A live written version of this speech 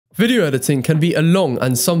Video editing can be a long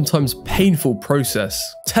and sometimes painful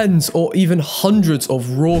process. Tens or even hundreds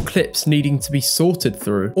of raw clips needing to be sorted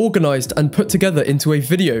through, organized and put together into a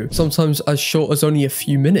video, sometimes as short as only a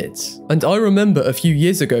few minutes. And I remember a few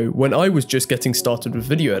years ago when I was just getting started with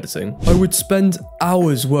video editing, I would spend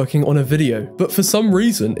hours working on a video, but for some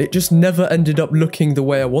reason it just never ended up looking the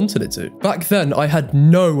way I wanted it to. Back then I had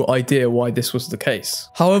no idea why this was the case.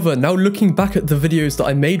 However, now looking back at the videos that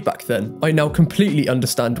I made back then, I now completely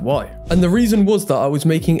understand why. And the reason was that I was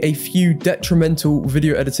making a few detrimental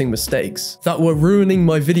video editing mistakes that were ruining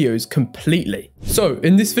my videos completely. So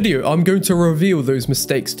in this video, I'm going to reveal those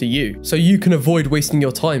mistakes to you, so you can avoid wasting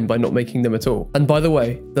your time by not making them at all. And by the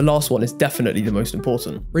way, the last one is definitely the most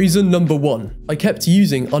important. Reason number 1, I kept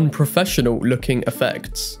using unprofessional looking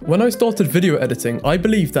effects. When I started video editing, I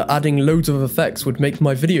believed that adding loads of effects would make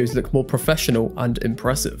my videos look more professional and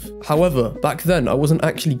impressive. However, back then I wasn't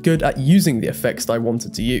actually good at using the effects that I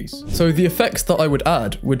wanted to use. So the effects that I would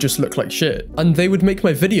add would just look like shit, and they would make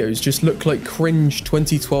my videos just look like cringe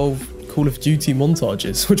 2012 Call of Duty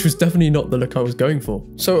montages, which was definitely not the look I was going for.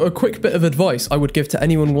 So a quick bit of advice I would give to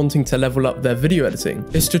anyone wanting to level up their video editing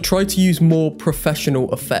is to try to use more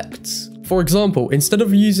professional effects. For example, instead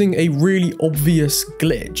of using a really obvious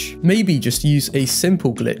glitch, maybe just use a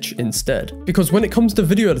simple glitch instead. Because when it comes to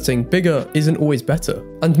video editing, bigger isn't always better.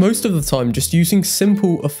 And most of the time, just using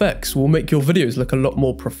simple effects will make your videos look a lot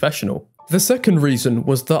more professional. The second reason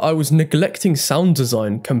was that I was neglecting sound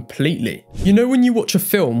design completely. You know, when you watch a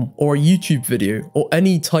film or a YouTube video or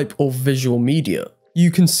any type of visual media,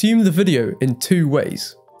 you consume the video in two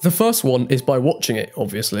ways. The first one is by watching it,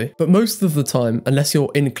 obviously, but most of the time, unless you're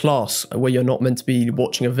in class where you're not meant to be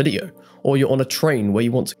watching a video, or you're on a train where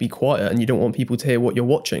you want to be quiet and you don't want people to hear what you're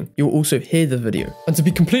watching, you'll also hear the video. And to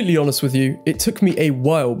be completely honest with you, it took me a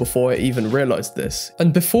while before I even realized this.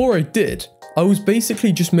 And before I did, I was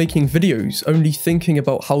basically just making videos only thinking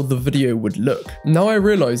about how the video would look. Now I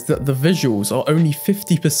realize that the visuals are only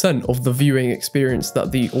 50% of the viewing experience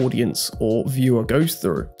that the audience or viewer goes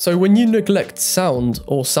through. So when you neglect sound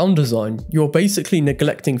or sound design, you're basically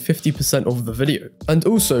neglecting 50% of the video. And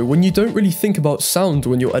also, when you don't really think about sound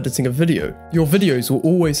when you're editing a video, your videos will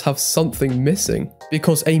always have something missing,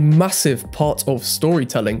 because a massive part of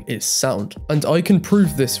storytelling is sound. And I can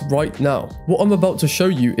prove this right now. What I'm about to show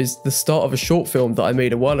you is the start of a short film that I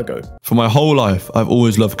made a while ago. For my whole life, I've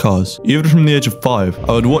always loved cars. Even from the age of 5,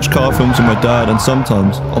 I would watch car films with my dad, and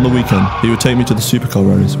sometimes, on the weekend, he would take me to the supercar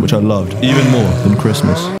rallies, which I loved, even more than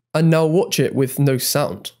Christmas. And now watch it with no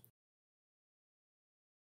sound.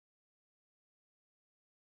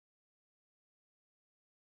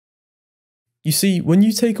 You see, when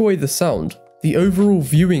you take away the sound, the overall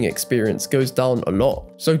viewing experience goes down a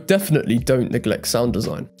lot, so definitely don't neglect sound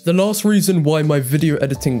design. The last reason why my video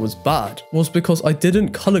editing was bad was because I didn't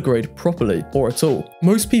color grade properly or at all.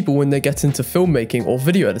 Most people, when they get into filmmaking or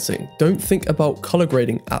video editing, don't think about color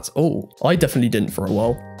grading at all. I definitely didn't for a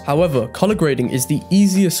while. However, color grading is the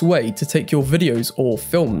easiest way to take your videos or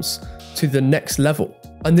films to the next level,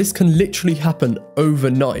 and this can literally happen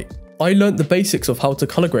overnight. I learnt the basics of how to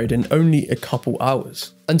color grade in only a couple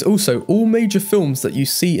hours. And also, all major films that you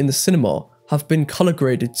see in the cinema have been color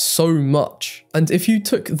graded so much. And if you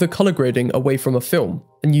took the color grading away from a film,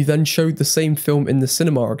 and you then showed the same film in the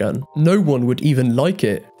cinema again, no one would even like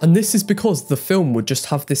it. And this is because the film would just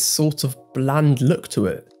have this sort of bland look to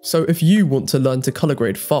it. So if you want to learn to color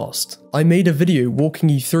grade fast, I made a video walking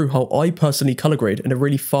you through how I personally color grade in a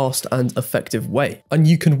really fast and effective way. And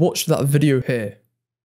you can watch that video here.